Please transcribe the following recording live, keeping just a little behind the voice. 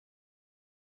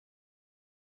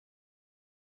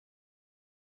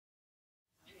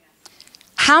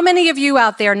How many of you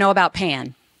out there know about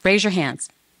PAN? Raise your hands.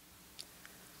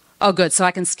 Oh, good, so I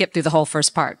can skip through the whole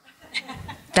first part.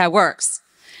 That works.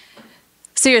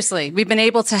 Seriously, we've been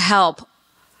able to help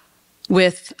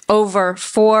with over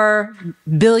 $4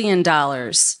 billion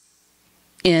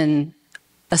in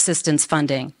assistance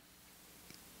funding.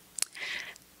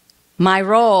 My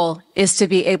role is to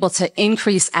be able to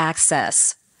increase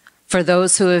access for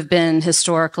those who have been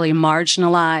historically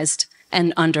marginalized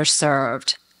and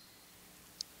underserved.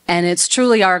 And it's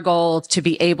truly our goal to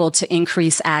be able to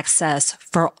increase access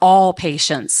for all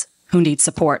patients who need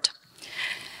support.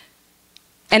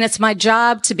 And it's my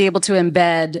job to be able to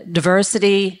embed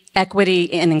diversity,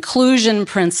 equity, and inclusion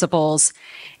principles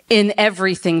in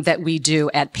everything that we do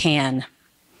at PAN.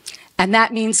 And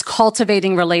that means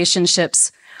cultivating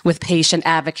relationships with patient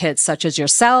advocates such as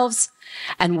yourselves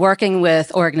and working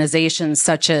with organizations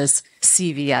such as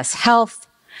CVS Health,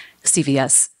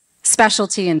 CVS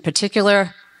Specialty in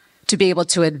particular, to be able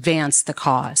to advance the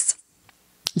cause.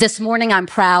 This morning, I'm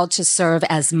proud to serve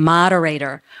as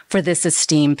moderator for this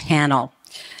esteemed panel.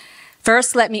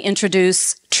 First, let me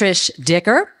introduce Trish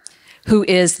Dicker, who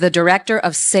is the Director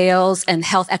of Sales and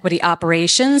Health Equity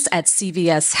Operations at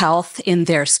CVS Health in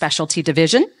their specialty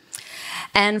division.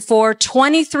 And for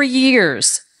 23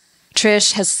 years,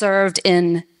 Trish has served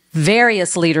in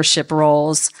various leadership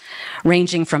roles,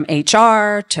 ranging from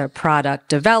HR to product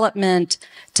development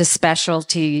to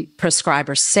specialty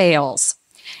prescriber sales.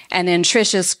 And in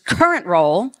Trish's current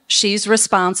role, she's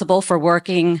responsible for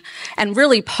working and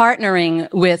really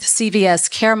partnering with CVS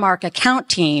Caremark account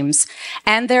teams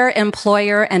and their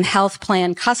employer and health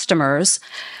plan customers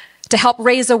to help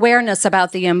raise awareness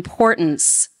about the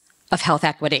importance of health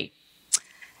equity.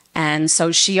 And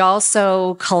so she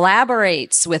also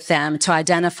collaborates with them to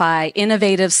identify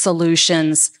innovative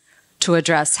solutions to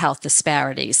address health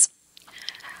disparities.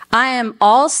 I am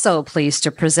also pleased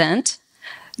to present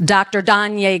Dr.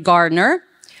 Danye Gardner,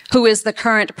 who is the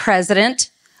current president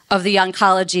of the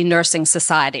Oncology Nursing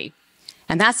Society.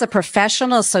 And that's a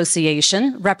professional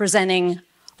association representing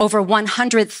over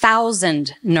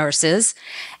 100,000 nurses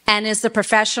and is the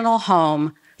professional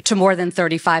home to more than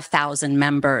 35,000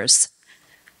 members.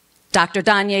 Dr.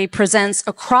 Danye presents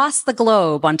across the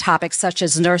globe on topics such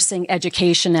as nursing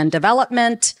education and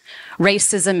development,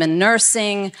 racism in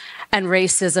nursing, and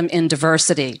racism in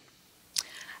diversity.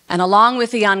 And along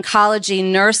with the Oncology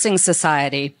Nursing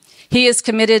Society, he is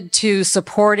committed to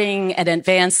supporting and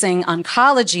advancing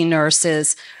oncology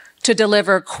nurses to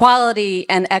deliver quality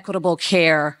and equitable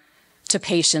care to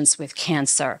patients with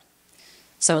cancer.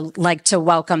 So I'd like to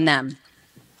welcome them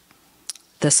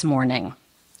this morning.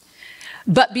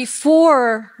 But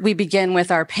before we begin with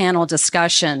our panel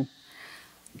discussion,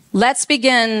 let's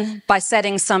begin by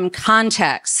setting some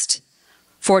context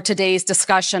for today's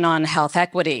discussion on health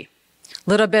equity. A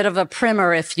little bit of a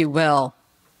primer, if you will.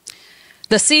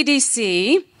 The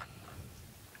CDC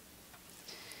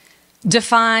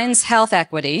defines health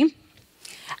equity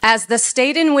as the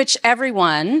state in which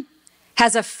everyone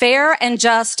has a fair and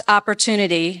just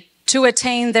opportunity to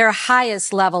attain their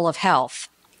highest level of health.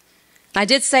 I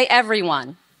did say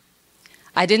everyone.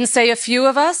 I didn't say a few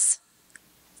of us.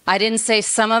 I didn't say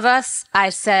some of us. I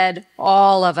said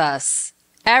all of us.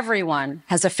 Everyone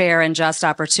has a fair and just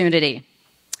opportunity.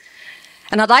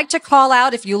 And I'd like to call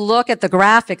out, if you look at the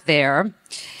graphic there,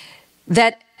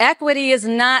 that equity is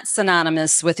not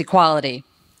synonymous with equality.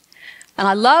 And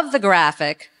I love the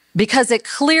graphic because it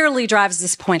clearly drives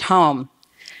this point home.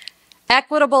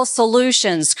 Equitable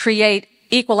solutions create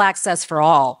equal access for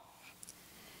all.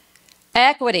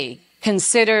 Equity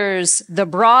considers the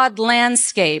broad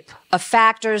landscape of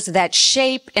factors that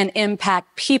shape and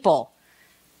impact people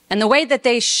and the way that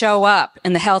they show up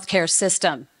in the healthcare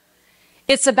system.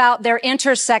 It's about their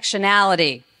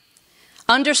intersectionality,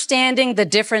 understanding the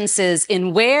differences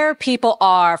in where people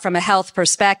are from a health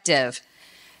perspective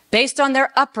based on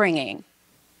their upbringing,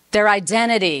 their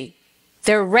identity,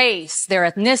 their race, their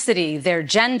ethnicity, their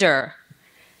gender,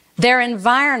 their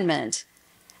environment,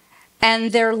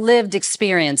 and their lived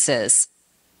experiences.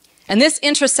 And this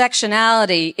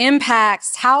intersectionality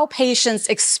impacts how patients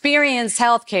experience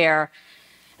healthcare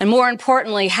and, more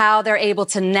importantly, how they're able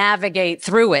to navigate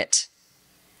through it.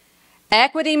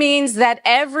 Equity means that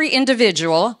every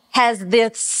individual has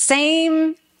the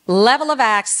same level of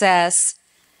access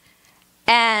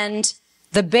and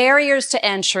the barriers to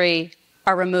entry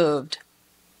are removed.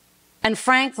 And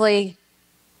frankly,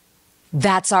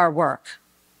 that's our work.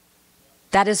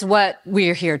 That is what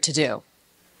we're here to do,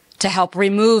 to help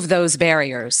remove those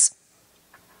barriers.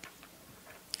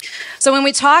 So when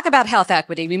we talk about health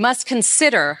equity, we must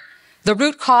consider the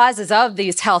root causes of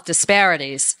these health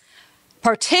disparities.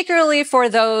 particularly for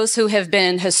those who have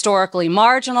been historically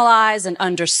marginalized and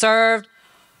underserved,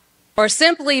 or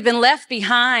simply been left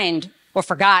behind or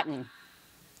forgotten.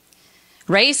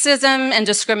 Racism and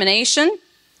discrimination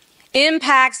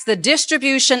impacts the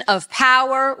distribution of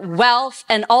power, wealth,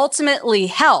 and ultimately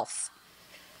health,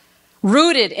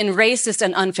 rooted in racist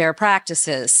and unfair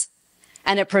practices.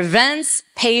 And it prevents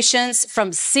patients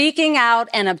from seeking out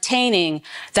and obtaining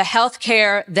the health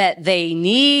care that they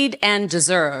need and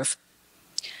deserve.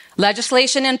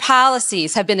 Legislation and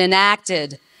policies have been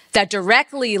enacted that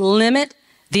directly limit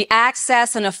the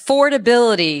access and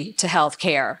affordability to health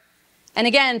care, and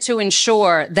again, to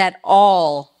ensure that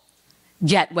all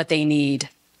get what they need.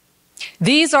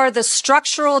 These are the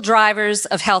structural drivers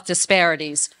of health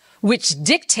disparities, which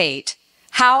dictate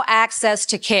how access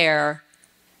to care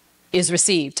is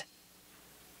received.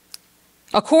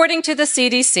 According to the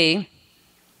CDC,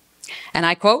 and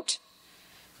I quote,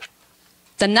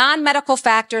 "The non-medical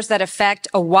factors that affect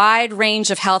a wide range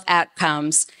of health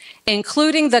outcomes,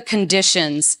 including the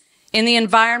conditions in the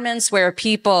environments where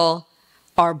people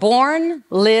are born,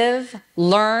 live,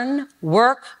 learn,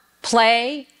 work,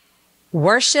 play,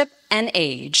 worship, and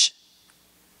age.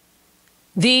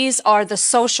 These are the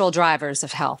social drivers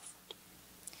of health."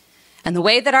 And the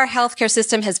way that our healthcare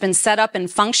system has been set up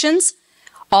and functions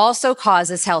also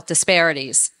causes health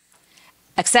disparities.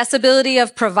 Accessibility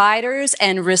of providers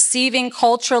and receiving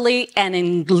culturally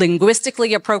and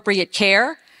linguistically appropriate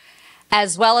care,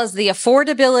 as well as the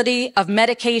affordability of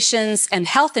medications and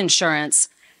health insurance,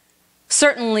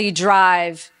 certainly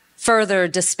drive further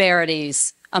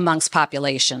disparities amongst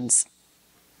populations.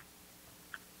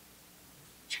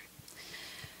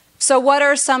 So what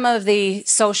are some of the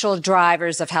social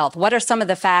drivers of health? What are some of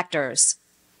the factors?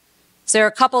 So there are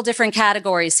a couple different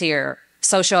categories here: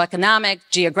 socioeconomic,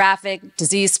 geographic,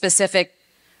 disease-specific,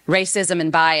 racism,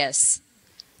 and bias.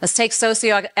 Let's take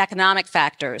socioeconomic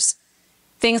factors.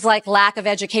 Things like lack of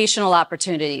educational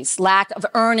opportunities, lack of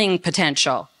earning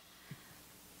potential,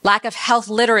 lack of health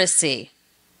literacy,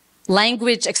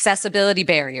 language accessibility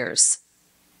barriers.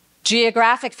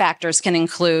 Geographic factors can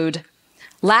include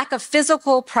lack of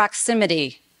physical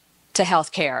proximity to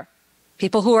health care,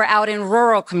 people who are out in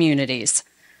rural communities,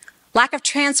 lack of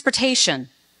transportation,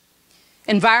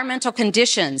 environmental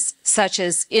conditions such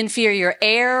as inferior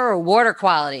air or water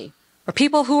quality, or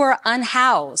people who are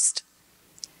unhoused.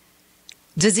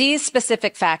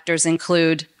 Disease-specific factors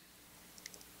include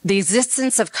the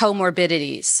existence of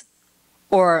comorbidities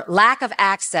or lack of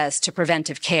access to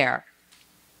preventive care.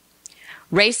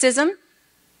 Racism,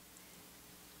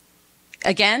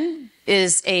 again,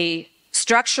 is a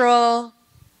structural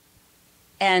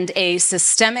and a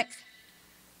systemic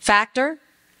factor.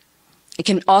 It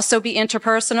can also be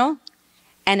interpersonal,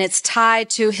 and it's tied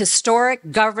to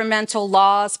historic governmental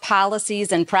laws,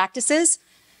 policies, and practices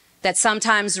that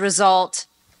sometimes result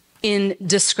in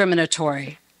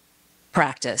discriminatory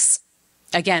practice,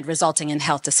 again, resulting in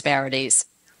health disparities.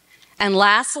 And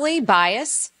lastly,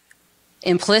 bias,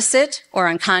 implicit or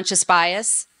unconscious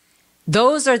bias.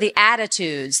 Those are the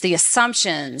attitudes, the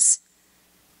assumptions,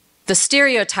 the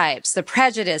stereotypes, the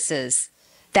prejudices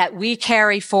that we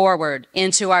carry forward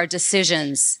into our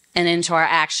decisions and into our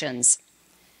actions.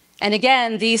 And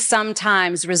again, these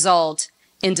sometimes result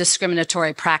in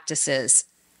discriminatory practices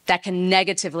that can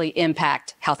negatively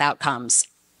impact health outcomes.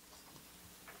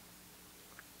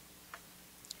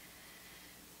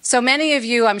 So many of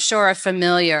you, I'm sure, are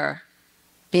familiar.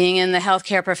 Being in the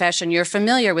healthcare profession, you're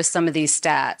familiar with some of these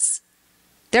stats.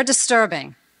 They're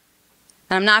disturbing.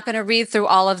 And I'm not going to read through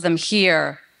all of them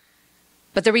here.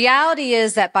 But the reality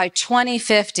is that by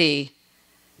 2050,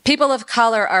 people of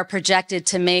color are projected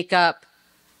to make up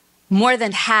more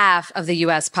than half of the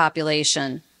US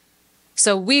population.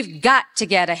 So we've got to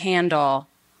get a handle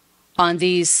on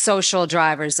these social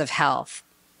drivers of health.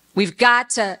 We've got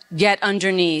to get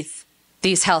underneath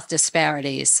these health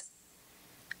disparities.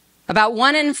 About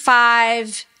 1 in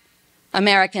 5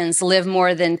 Americans live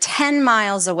more than 10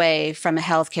 miles away from a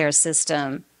healthcare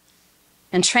system.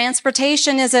 And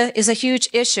transportation is a huge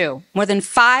issue. More than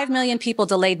 5 million people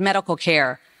delayed medical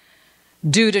care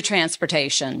due to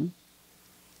transportation.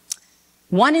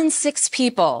 1 in 6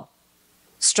 people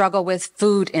struggle with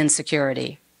food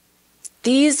insecurity.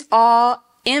 These all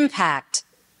impact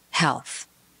health.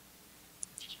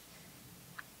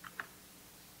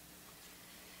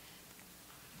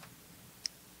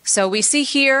 So we see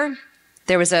here,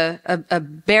 there was a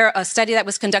study that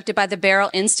was conducted by the Barrel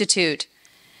Institute.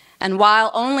 And while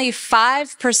only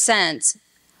 5%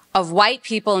 of white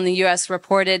people in the US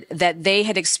reported that they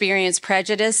had experienced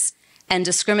prejudice and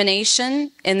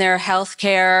discrimination in their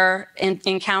healthcare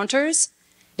encounters,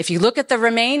 If you look at the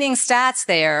remaining stats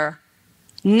there,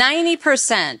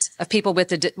 90% of people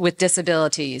with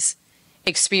disabilities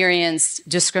experience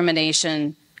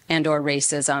discrimination and or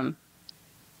racism.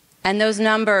 And those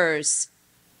numbers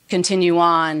continue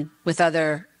on with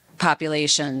other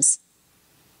populations.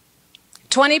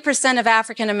 20% of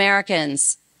African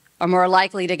Americans are more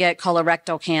likely to get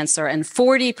colorectal cancer, and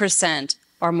 40%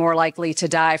 are more likely to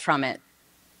die from it.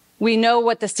 We know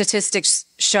what the statistics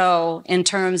show in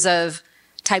terms of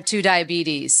type 2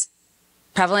 diabetes,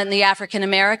 prevalent in the African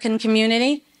American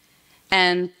community,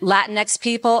 and Latinx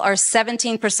people are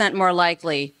 17% more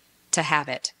likely to have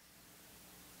it.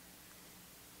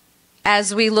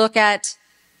 As we look at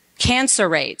cancer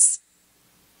rates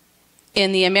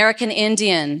in the American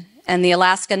Indian and the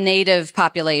Alaska Native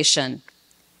population,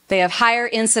 they have higher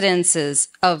incidences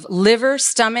of liver,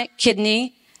 stomach,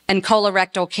 kidney, and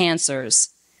colorectal cancers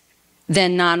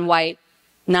than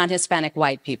non-Hispanic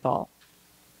white people.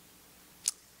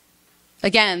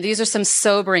 Again, these are some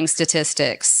sobering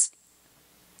statistics.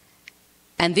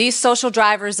 And these social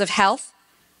drivers of health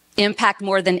impact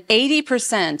more than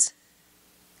 80%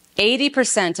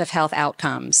 of health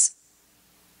outcomes.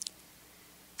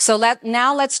 So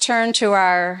now let's turn to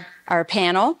our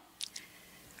panel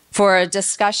for a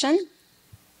discussion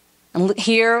and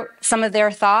hear some of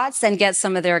their thoughts and get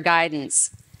some of their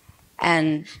guidance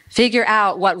and figure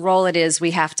out what role it is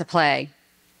we have to play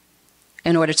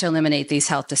in order to eliminate these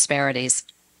health disparities.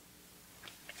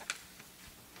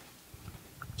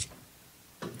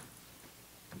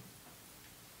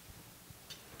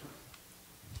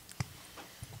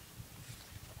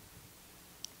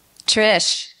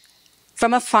 Trish,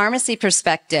 from a pharmacy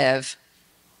perspective,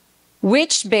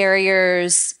 which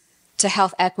barriers to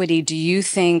health equity do you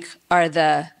think are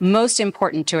the most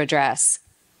important to address?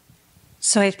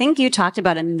 So I think you talked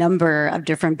about a number of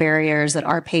different barriers that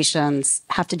our patients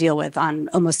have to deal with on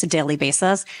almost a daily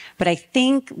basis. But I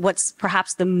think what's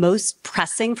perhaps the most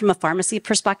pressing from a pharmacy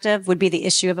perspective would be the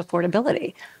issue of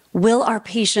affordability. Will our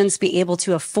patients be able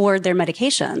to afford their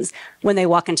medications when they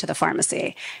walk into the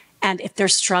pharmacy? And if they're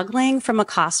struggling from a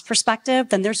cost perspective,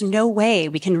 then there's no way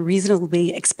we can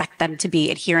reasonably expect them to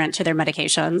be adherent to their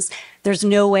medications. There's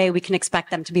no way we can expect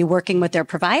them to be working with their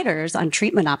providers on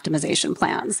treatment optimization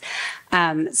plans.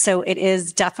 So it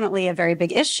is definitely a very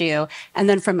big issue. And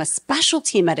then from a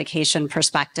specialty medication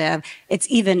perspective, it's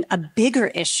even a bigger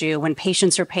issue when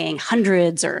patients are paying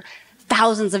hundreds or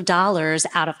thousands of dollars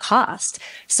out of cost.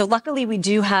 So luckily, we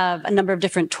do have a number of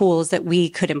different tools that we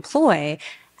could employ.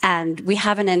 And we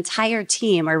have an entire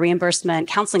team, our reimbursement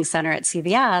counseling center at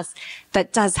CVS,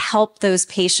 that does help those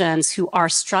patients who are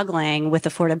struggling with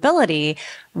affordability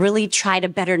really try to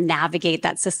better navigate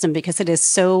that system because it is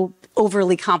so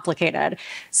overly complicated.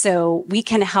 So we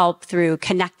can help through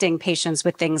connecting patients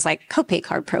with things like copay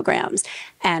card programs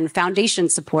and foundation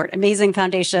support, amazing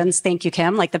foundations. Thank you,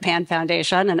 Kim, like the PAN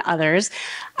Foundation and others.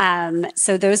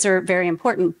 So those are very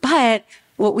important. But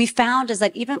what we found is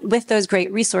that even with those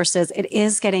great resources, it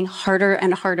is getting harder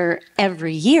and harder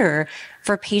every year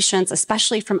for patients,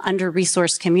 especially from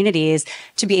under-resourced communities,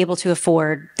 to be able to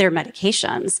afford their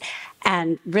medications.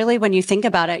 And really, when you think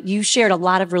about it, you shared a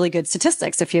lot of really good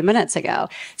statistics a few minutes ago.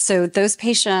 So those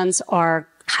patients are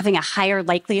having a higher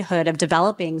likelihood of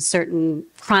developing certain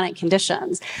chronic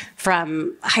conditions,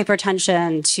 from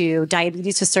hypertension to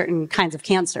diabetes to certain kinds of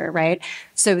cancer, right?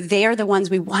 So they are the ones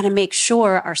we want to make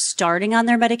sure are starting on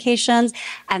their medications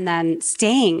and then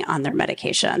staying on their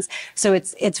medications. So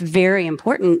it's very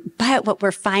important. But what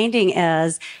we're finding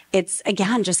is it's,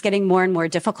 again, just getting more and more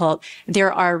difficult.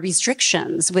 There are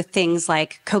restrictions with things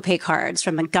like copay cards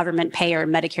from a government payer,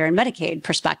 Medicare and Medicaid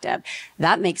perspective.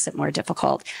 That makes it more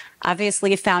difficult.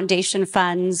 Obviously, foundation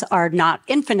funds are not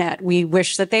infinite. We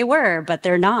wish that they were, but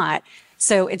they're not.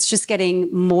 So it's just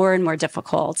getting more and more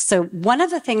difficult. So one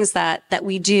of the things that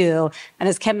we do, and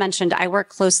as Kim mentioned, I work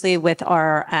closely with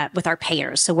our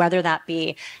payers. So whether that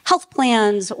be health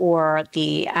plans or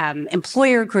the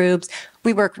employer groups,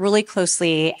 we work really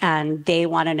closely, and they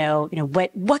want to know,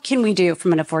 what can we do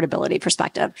from an affordability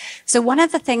perspective? So one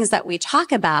of the things that we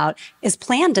talk about is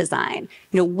plan design.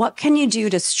 What can you do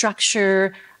to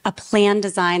structure a plan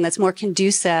design that's more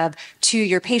conducive to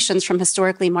your patients from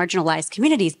historically marginalized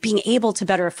communities being able to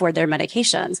better afford their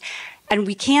medications? And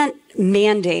we can't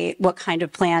mandate what kind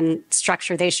of plan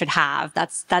structure they should have.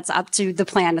 That's up to the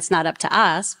plan. It's not up to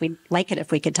us. We'd like it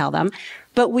if we could tell them.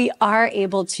 But we are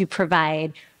able to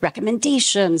provide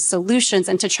recommendations, solutions,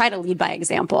 and to try to lead by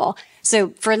example. So,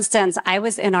 for instance, I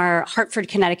was in our Hartford,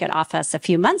 Connecticut office a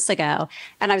few months ago,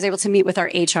 and I was able to meet with our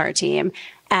HR team.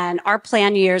 And our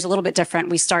plan year is a little bit different.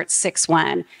 We start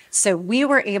 6/1. So we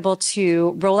were able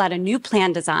to roll out a new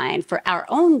plan design for our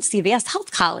own CVS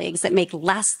Health colleagues that make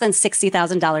less than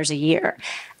 $60,000 a year.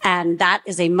 And that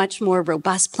is a much more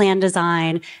robust plan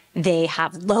design. They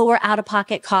have lower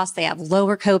out-of-pocket costs. They have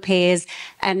lower copays.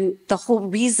 And the whole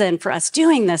reason for us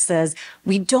doing this is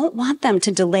we don't want them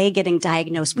to delay getting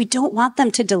diagnosed. We don't want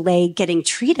them to delay getting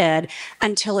treated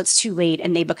until it's too late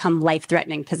and they become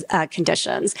life-threatening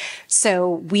conditions.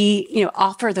 So we,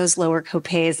 offer those lower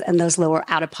copays and those lower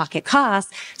out-of-pocket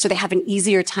costs so they have an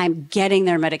easier time getting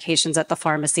their medications at the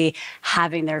pharmacy,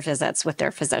 having their visits with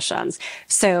their physicians.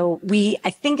 So I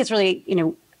think it's really,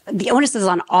 the onus is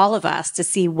on all of us to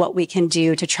see what we can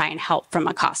do to try and help from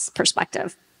a cost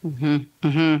perspective. Mm-hmm.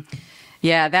 Mm-hmm.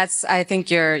 Yeah, I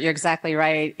think you're exactly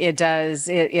right. It does.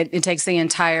 It takes the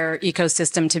entire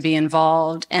ecosystem to be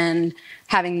involved, and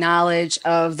having knowledge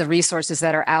of the resources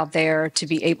that are out there to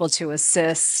be able to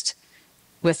assist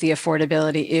with the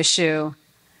affordability issue.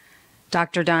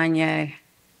 Dr. Danye,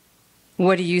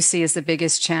 what do you see as the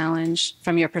biggest challenge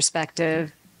from your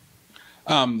perspective?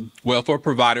 Well, for a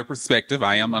provider perspective,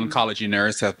 I am an oncology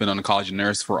nurse, have been an oncology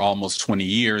nurse for almost 20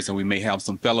 years, and we may have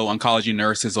some fellow oncology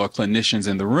nurses or clinicians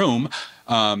in the room.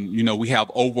 We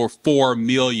have over 4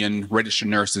 million registered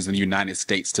nurses in the United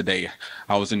States today.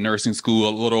 I was in nursing school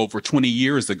a little over 20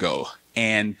 years ago,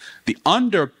 and the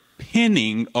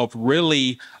underpinning of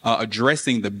really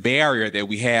addressing the barrier that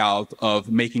we have of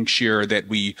making sure that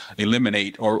we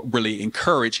eliminate or really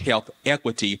encourage health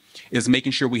equity is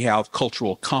making sure we have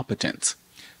cultural competence.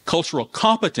 Cultural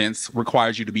competence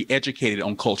requires you to be educated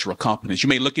on cultural competence. You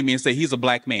may look at me and say, he's a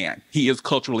black man. He is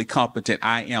culturally competent.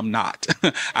 I am not.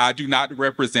 I do not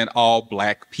represent all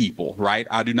black people, right?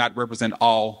 I do not represent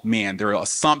all men. There are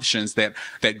assumptions that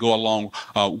go along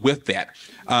with that.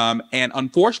 And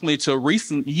unfortunately, to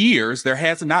recent years, there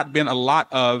has not been a lot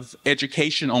of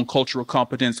education on cultural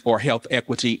competence or health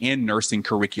equity in nursing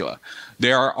curricula.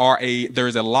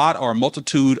 There's a lot or a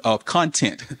multitude of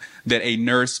content that a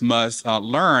nurse must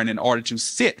learn in order to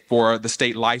sit for the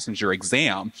state licensure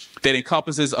exam that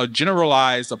encompasses a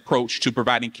generalized approach to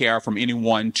providing care from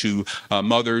anyone to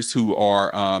mothers who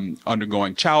are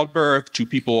undergoing childbirth, to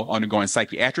people undergoing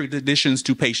psychiatric conditions,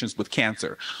 to patients with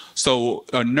cancer. So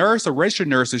a registered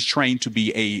nurse is trained to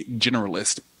be a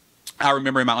generalist. I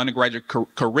remember in my undergraduate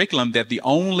curriculum that the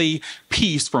only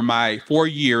piece from my 4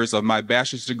 years of my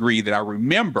bachelor's degree that I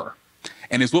remember,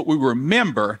 and it's what we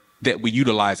remember, that we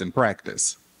utilize in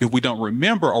practice. If we don't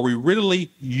remember, are we really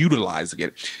utilizing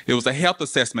it? It was a health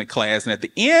assessment class, and at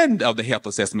the end of the health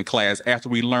assessment class, after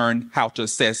we learned how to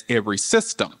assess every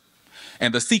system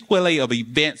and the sequelae of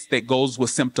events that goes with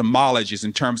symptomologies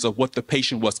in terms of what the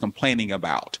patient was complaining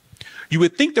about, you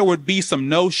would think there would be some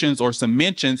notions or some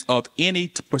mentions of any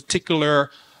particular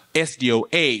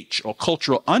SDOH or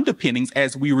cultural underpinnings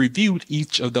as we reviewed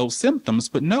each of those symptoms,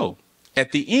 but no.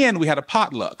 At the end, we had a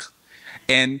potluck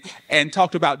and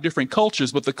talked about different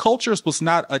cultures, but the cultures was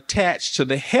not attached to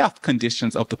the health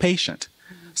conditions of the patient.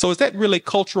 So is that really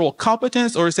cultural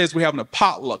competence, or it says we're having a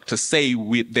potluck to say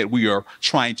that we are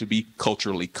trying to be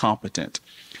culturally competent?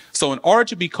 So in order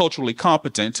to be culturally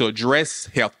competent, to address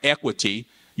health equity,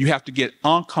 you have to get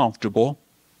uncomfortable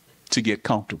to get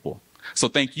comfortable. So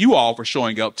thank you all for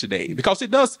showing up today, because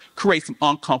it does create some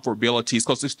uncomfortabilities,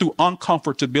 because it's through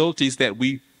uncomfortabilities that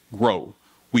we grow,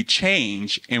 we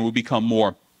change, and we become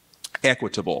more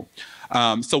equitable.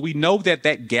 So we know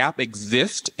that gap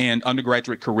exists in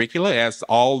undergraduate curricula as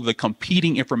all the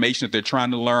competing information that they're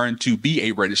trying to learn to be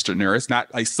a registered nurse, not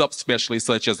a subspecialty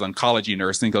such as oncology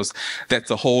nursing, because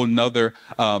that's a whole nother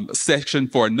section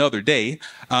for another day.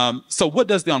 So what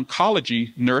does the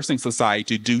Oncology Nursing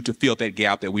Society do to fill that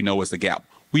gap that we know is a gap?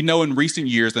 We know in recent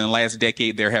years, in the last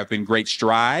decade, there have been great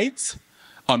strides.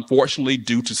 Unfortunately,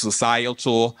 due to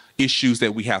societal issues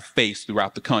that we have faced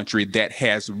throughout the country, that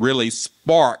has really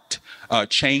sparked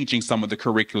changing some of the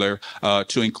curricula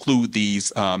to include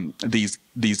these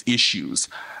issues,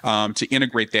 to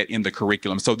integrate that in the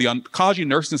curriculum. So the Oncology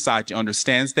Nursing Society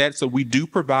understands that. So we do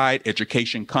provide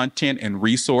education content and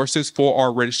resources for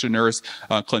our registered nurse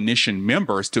clinician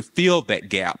members to fill that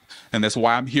gap. And that's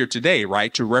why I'm here today,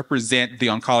 right, to represent the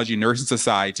Oncology Nursing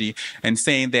Society and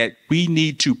saying that we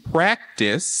need to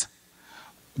practice.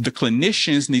 The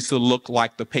clinicians need to look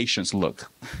like the patients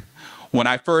look. When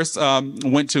I first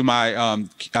went to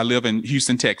I live in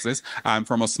Houston, Texas. I'm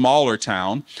from a smaller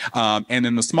town. And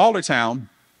in the smaller town,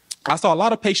 I saw a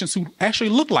lot of patients who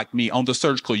actually looked like me on the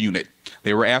surgical unit.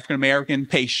 They were African-American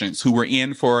patients who were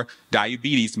in for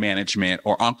diabetes management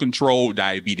or uncontrolled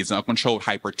diabetes, uncontrolled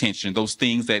hypertension, those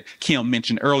things that Kim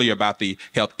mentioned earlier about the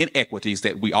health inequities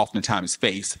that we oftentimes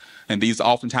face. And these are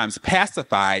oftentimes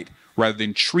pacified rather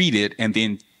than treated, and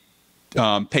then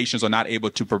patients are not able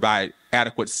to provide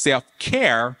adequate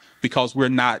self-care because we're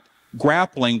not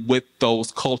grappling with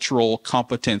those cultural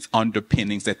competence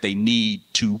underpinnings that they need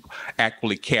to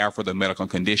actually care for the medical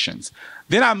conditions.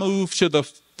 Then I moved to the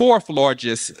fourth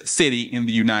largest city in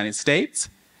the United States,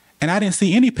 and I didn't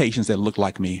see any patients that looked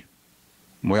like me.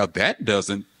 Well, that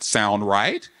doesn't sound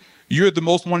right. You're the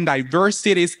most one of the diverse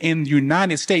cities in the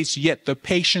United States, yet the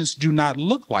patients do not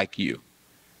look like you.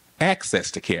 Access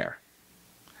to care.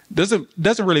 Doesn't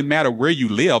really matter where you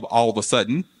live all of a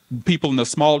sudden. People in a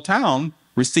small town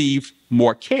received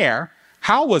more care.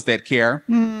 How was that care?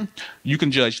 You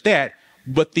can judge that.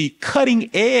 But the cutting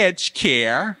edge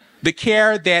care, the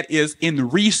care that is in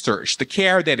research, the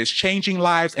care that is changing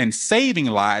lives and saving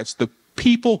lives, the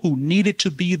people who needed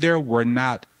to be there were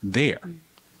not there.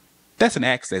 That's an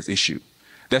access issue.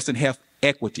 That's a health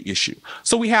equity issue.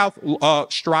 So we have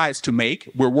strides to make.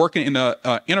 We're working in an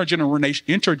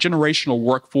intergenerational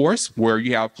workforce where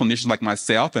you have clinicians like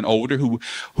myself and older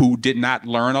who did not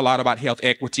learn a lot about health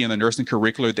equity in the nursing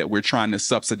curricula that we're trying to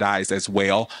subsidize as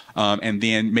well. And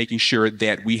then making sure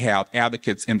that we have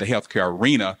advocates in the healthcare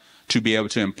arena to be able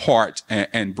to impart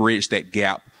and bridge that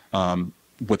gap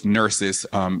with nurses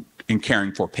in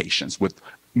caring for patients with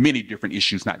many different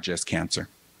issues, not just cancer.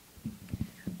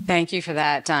 Thank you for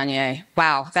that, Danye.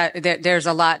 Wow, there's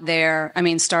a lot there. I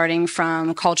mean, starting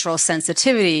from cultural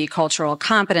sensitivity, cultural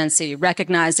competency,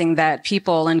 recognizing that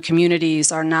people and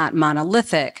communities are not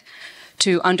monolithic,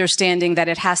 to understanding that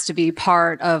it has to be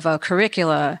part of a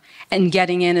curricula and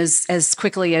getting in as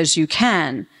quickly as you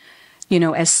can, you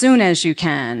know, as soon as you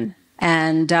can.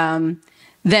 And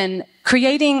then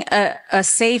creating a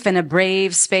safe and a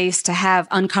brave space to have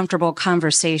uncomfortable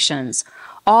conversations.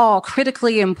 All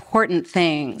critically important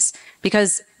things,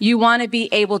 because you want to be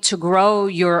able to grow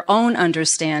your own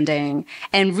understanding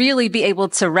and really be able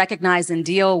to recognize and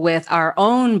deal with our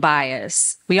own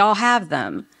bias. We all have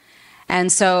them.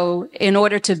 And so in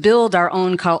order to build our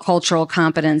own cultural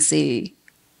competency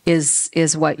is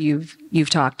what you've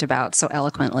talked about so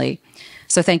eloquently.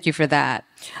 So thank you for that.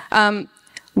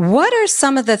 What are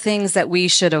some of the things that we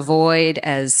should avoid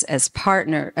as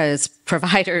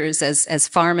providers, as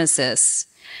pharmacists,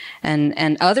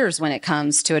 and others when it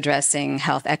comes to addressing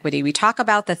health equity? We talk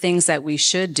about the things that we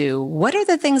should do. What are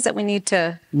the things that we need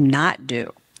to not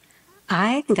do?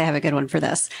 I think I have a good one for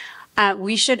this.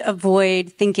 We should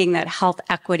avoid thinking that health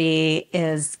equity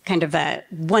is kind of a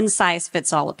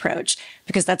one-size-fits-all approach,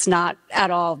 because that's not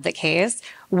at all the case.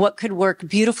 What could work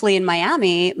beautifully in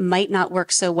Miami might not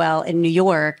work so well in New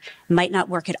York, might not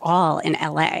work at all in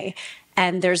LA.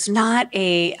 And there's not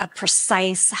a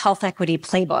precise health equity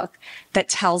playbook that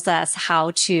tells us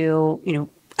how to,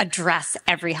 address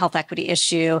every health equity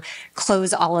issue,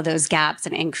 close all of those gaps,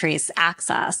 and increase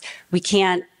access. We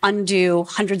can't undo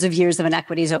hundreds of years of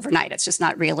inequities overnight. It's just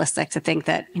not realistic to think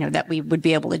that, that we would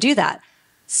be able to do that.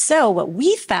 So what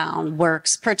we found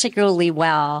works particularly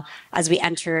well as we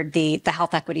entered the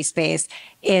health equity space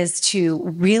is to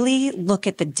really look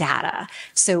at the data.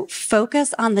 So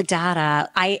focus on the data.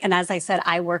 And as I said,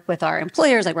 I work with our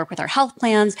employers, I work with our health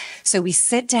plans. So we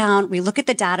sit down, we look at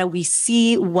the data, we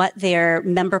see what their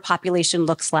member population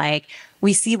looks like.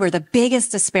 We see where the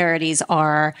biggest disparities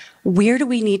are. Where do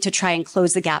we need to try and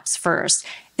close the gaps first?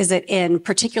 Is it in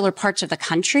particular parts of the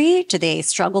country? Do they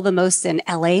struggle the most in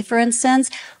LA, for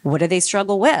instance? What do they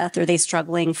struggle with? Are they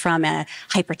struggling from a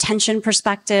hypertension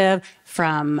perspective,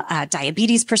 from a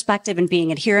diabetes perspective, and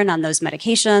being adherent on those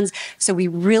medications? So we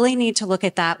really need to look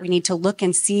at that. We need to look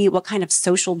and see what kind of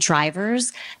social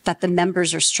drivers that the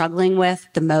members are struggling with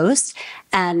the most.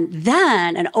 And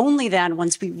then, and only then,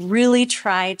 once we really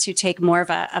try to take more of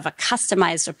a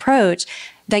customized approach,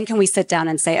 then can we sit down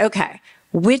and say, okay,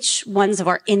 which ones of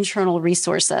our internal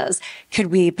resources could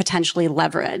we potentially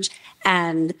leverage?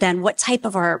 And then what type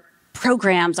of our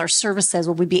programs, our services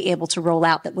will we be able to roll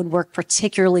out that would work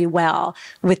particularly well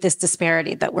with this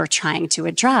disparity that we're trying to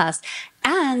address?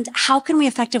 And how can we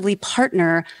effectively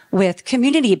partner with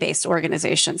community-based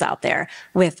organizations out there,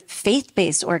 with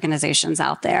faith-based organizations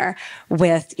out there,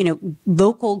 with,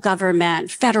 local government,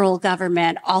 federal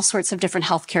government, all sorts of different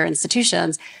healthcare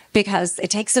institutions, because it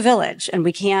takes a village and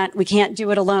we can't do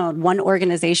it alone. One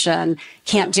organization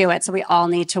can't do it. So we all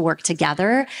need to work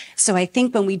together. So I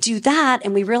think when we do that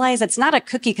and we realize it's not a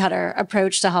cookie cutter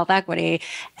approach to health equity,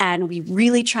 and we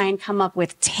really try and come up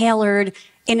with tailored,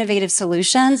 innovative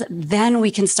solutions, then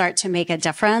we can start to make a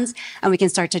difference and we can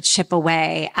start to chip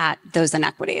away at those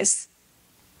inequities.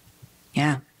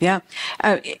 Yeah.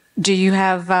 Do you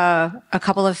have a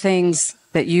couple of things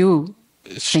that you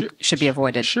think should be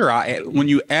avoided? Sure. When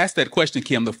you asked that question,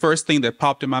 Kim, the first thing that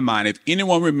popped in my mind, if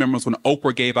anyone remembers when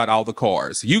Oprah gave out all the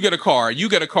cars, you get a car, you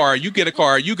get a car, you get a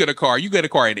car, you get a car, you get a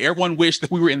car, and everyone wished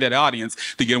that we were in that audience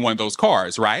to get one of those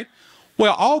cars, right?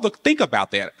 Well, think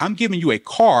about that. I'm giving you a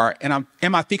car, and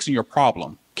am I fixing your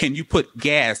problem? Can you put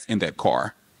gas in that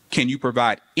car? Can you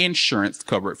provide insurance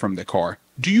covered from the car?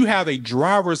 Do you have a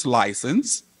driver's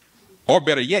license? Or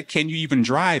better yet, can you even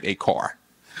drive a car?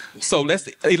 So let's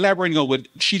elaborate on what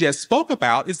she just spoke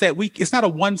about, is that it's not a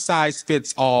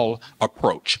one-size-fits-all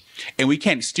approach. And we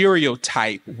can't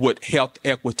stereotype what health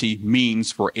equity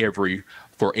means for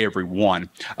everyone.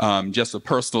 Just a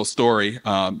personal story.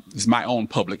 It's my own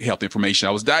public health information.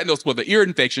 I was diagnosed with an ear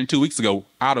infection 2 weeks ago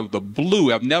out of the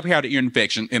blue. I've never had an ear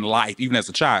infection in life, even as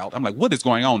a child. I'm like, what is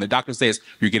going on? The doctor says,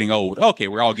 you're getting old. Okay,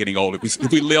 we're all getting old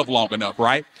if we live long enough,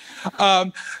 right?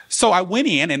 So I went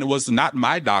in, and it was not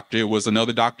my doctor. It was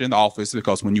another doctor in the office,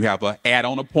 because when you have an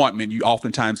add-on appointment, you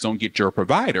oftentimes don't get your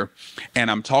provider.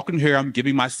 And I'm talking to her. I'm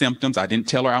giving my symptoms. I didn't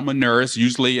tell her I'm a nurse.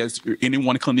 Usually, as any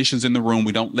one of the clinicians in the room,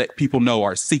 we don't let people know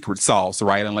our secret sauce,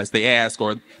 right? Unless they ask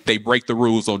or they break the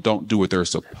rules or don't do what they're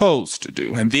supposed to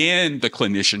do. And then the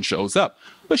clinician shows up.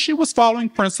 But she was following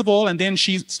principle, and then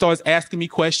she starts asking me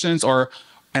questions.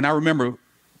 And I remember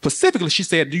specifically, she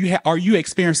said, are you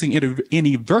experiencing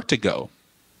any vertigo?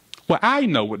 Well, I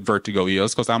know what vertigo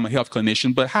is because I'm a health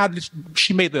clinician, but how did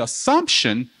she make the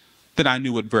assumption that I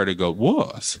knew what vertigo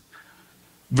was?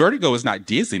 Vertigo is not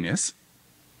dizziness.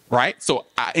 Right. So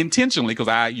intentionally, because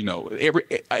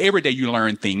every day you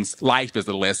learn things. Life is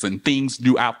a lesson. Things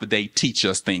throughout the day teach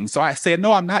us things. So I said,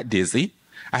 no, I'm not dizzy.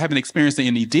 I haven't experienced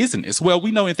any dizziness. Well,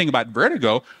 we know anything about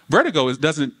vertigo. Vertigo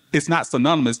it's not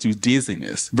synonymous to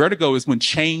dizziness. Vertigo is when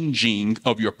changing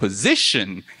of your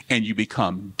position and you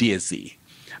become dizzy.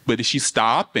 But did she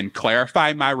stop and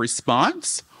clarify my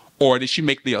response? Or did she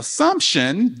make the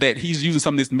assumption that he's using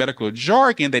some of this medical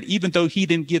jargon that even though he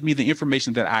didn't give me the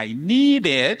information that I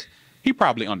needed, he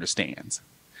probably understands?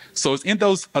 So it's in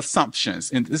those assumptions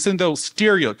and it's in those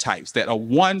stereotypes that a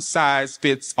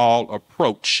one-size-fits-all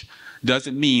approach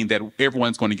doesn't mean that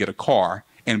everyone's going to get a car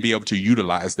and be able to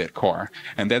utilize that car.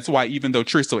 And that's why, even though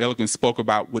Trish so eloquently spoke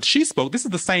about what she spoke, this is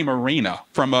the same arena.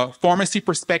 From a pharmacy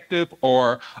perspective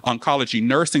or oncology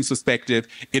nursing perspective,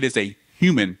 it is a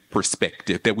human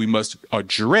perspective that we must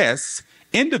address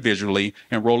individually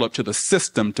and roll up to the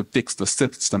system to fix the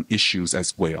system issues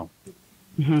as well.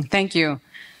 Mm-hmm. Thank you.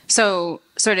 So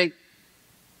sort of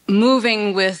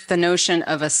moving with the notion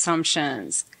of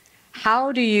assumptions,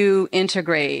 how do you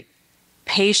integrate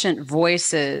patient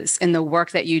voices in the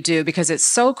work that you do? Because it's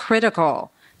so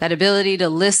critical, that ability to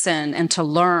listen and to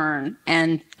learn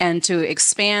and to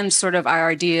expand sort of our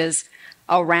ideas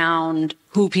around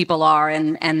who people are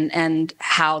and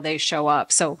how they show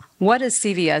up. So what does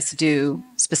CVS do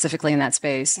specifically in that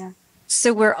space? Yeah.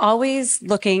 So we're always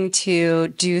looking to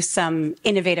do some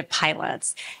innovative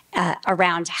pilots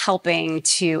around helping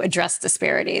to address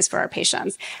disparities for our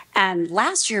patients. And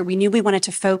last year, we knew we wanted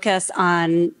to focus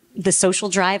on the social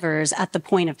drivers at the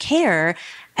point of care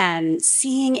and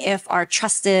seeing if our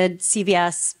trusted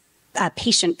CVS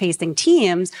patient-facing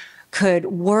teams could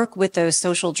work with those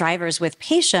social drivers with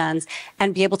patients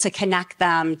and be able to connect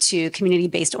them to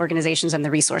community-based organizations and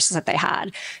the resources that they had.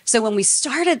 So when we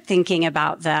started thinking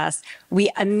about this,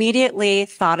 we immediately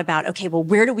thought about, okay, well,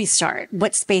 where do we start?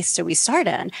 What space do we start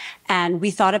in? And we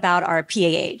thought about our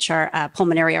PAH, our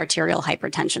pulmonary arterial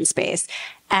hypertension space.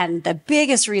 And the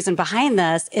biggest reason behind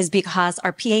this is because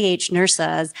our PAH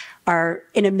nurses are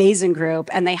an amazing group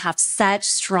and they have such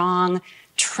strong,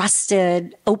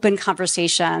 trusted, open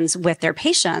conversations with their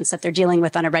patients that they're dealing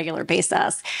with on a regular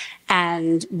basis.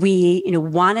 And we,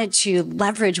 wanted to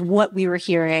leverage what we were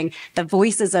hearing, the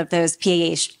voices of those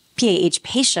PAH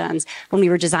patients when we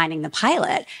were designing the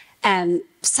pilot. And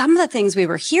some of the things we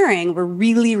were hearing were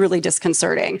really, really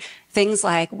disconcerting. Things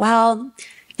like, well,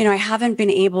 I haven't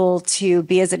been able to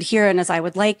be as adherent as I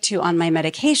would like to on my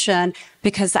medication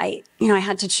because I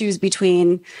had to choose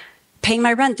between paying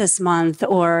my rent this month,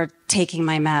 or taking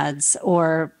my meds,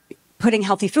 or putting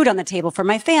healthy food on the table for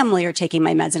my family, or taking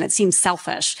my meds. And it seems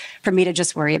selfish for me to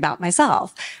just worry about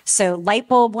myself. So light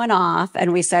bulb went off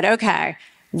and we said, okay,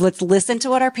 let's listen to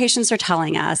what our patients are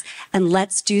telling us and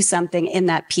let's do something in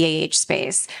that PAH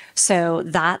space. So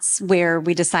that's where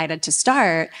we decided to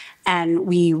start. And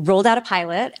we rolled out a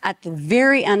pilot at the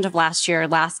very end of last year,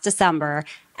 last December.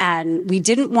 And we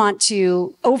didn't want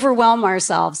to overwhelm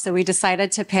ourselves, so we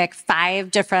decided to pick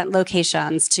 5 different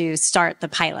locations to start the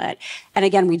pilot. And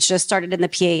again, we just started in the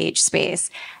PAH space.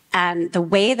 And the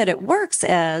way that it works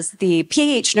is the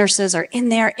PAH nurses are in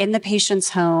there in the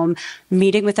patient's home,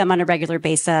 meeting with them on a regular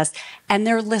basis, and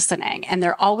they're listening. And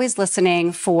they're always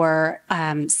listening for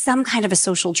some kind of a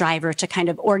social driver to kind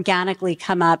of organically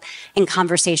come up in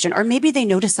conversation. Or maybe they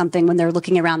notice something when they're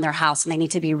looking around their house and they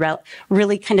need to be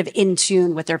really kind of in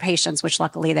tune with their patients, which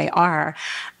luckily they are.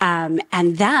 And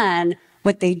then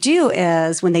what they do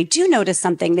is when they do notice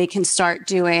something, they can start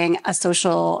doing a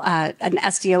social, an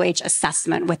SDOH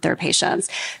assessment with their patients.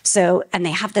 So, and they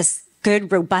have this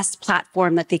good, robust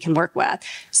platform that they can work with.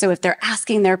 So if they're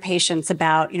asking their patients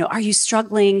about, are you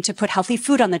struggling to put healthy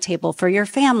food on the table for your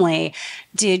family?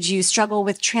 Did you struggle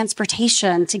with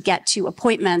transportation to get to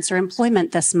appointments or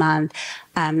employment this month?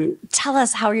 Tell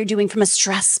us how you're doing from a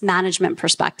stress management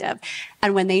perspective.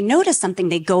 And when they notice something,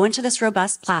 they go into this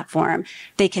robust platform.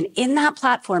 They can, in that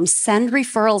platform, send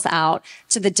referrals out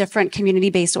to the different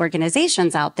community-based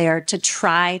organizations out there to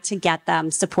try to get them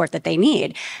support that they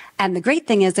need. And the great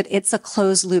thing is that it's a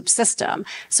closed loop system.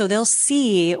 So they'll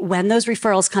see when those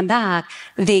referrals come back,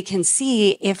 they can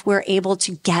see if we're able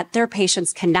to get their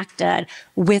patients connected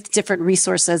with different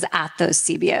resources at those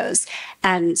CBOs.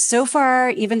 And so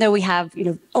far, even though we have,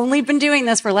 only been doing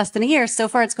this for less than a year, so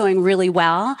far it's going really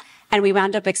well. And we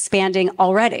wound up expanding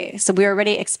already. So we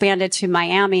already expanded to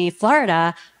Miami,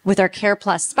 Florida with our Care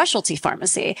Plus specialty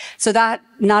pharmacy. So that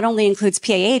not only includes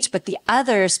PAH, but the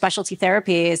other specialty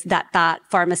therapies that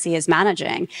pharmacy is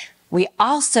managing. We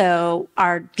also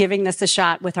are giving this a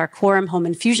shot with our Quorum home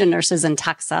infusion nurses in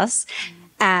Texas.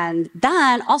 And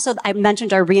then also, I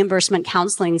mentioned our reimbursement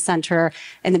counseling center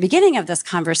in the beginning of this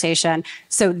conversation.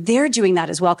 So they're doing that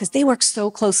as well because they work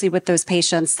so closely with those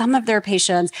patients. Some of their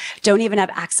patients don't even have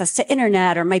access to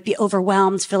internet or might be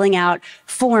overwhelmed filling out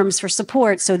forms for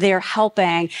support. So they're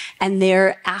helping and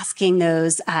they're asking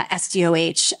those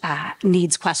SDOH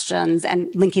needs questions and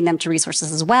linking them to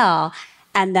resources as well.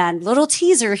 And then little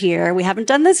teaser here, we haven't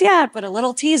done this yet, but a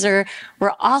little teaser,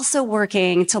 we're also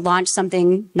working to launch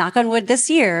something, knock on wood, this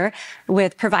year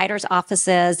with providers'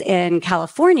 offices in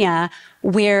California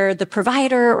where the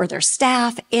provider or their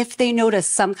staff, if they notice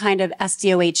some kind of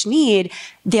SDOH need,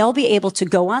 they'll be able to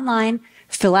go online,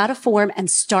 fill out a form, and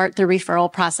start the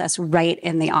referral process right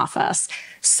in the office.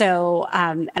 So,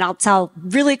 and I'll tell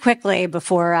really quickly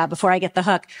before I get the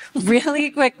hook, really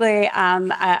quickly,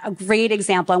 a great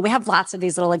example. And we have lots of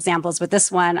these little examples, but this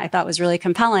one I thought was really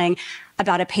compelling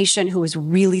about a patient who was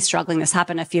really struggling. This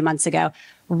happened a few months ago,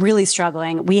 really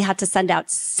struggling. We had to send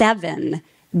out 7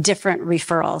 different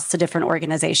referrals to different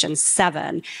organizations,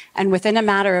 7. And within a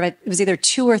matter of, it was either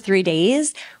 2 or 3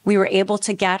 days, we were able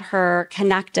to get her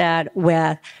connected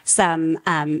with some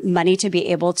money to be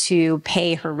able to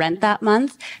pay her rent that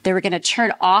month. They were going to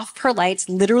turn off her lights,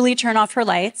 literally turn off her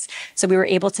lights. So we were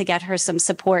able to get her some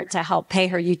support to help pay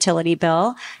her utility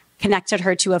bill, connected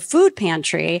her to a food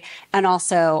pantry, and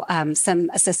also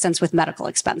some assistance with medical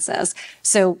expenses.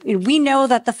 So we know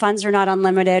that the funds are not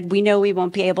unlimited. We know we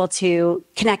won't be able to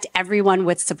connect everyone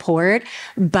with support,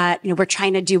 but we're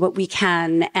trying to do what we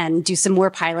can and do some more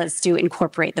pilots to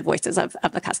incorporate the voices of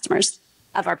the customers,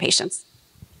 of our patients.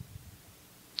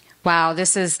 Wow,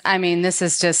 this is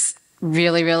just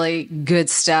really, really good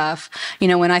stuff.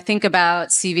 When I think about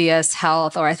CVS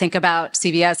Health or I think about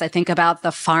CVS, I think about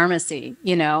the pharmacy,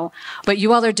 but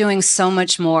you all are doing so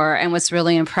much more. And what's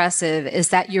really impressive is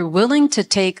that you're willing to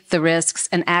take the risks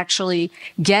and actually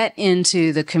get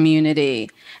into the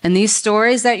community. And these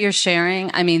stories that you're sharing,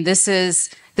 this is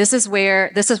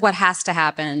what has to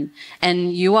happen.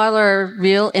 And you all are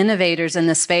real innovators in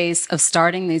the space of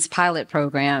starting these pilot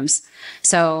programs.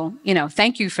 So,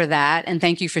 thank you for that. And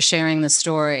thank you for sharing the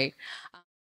story.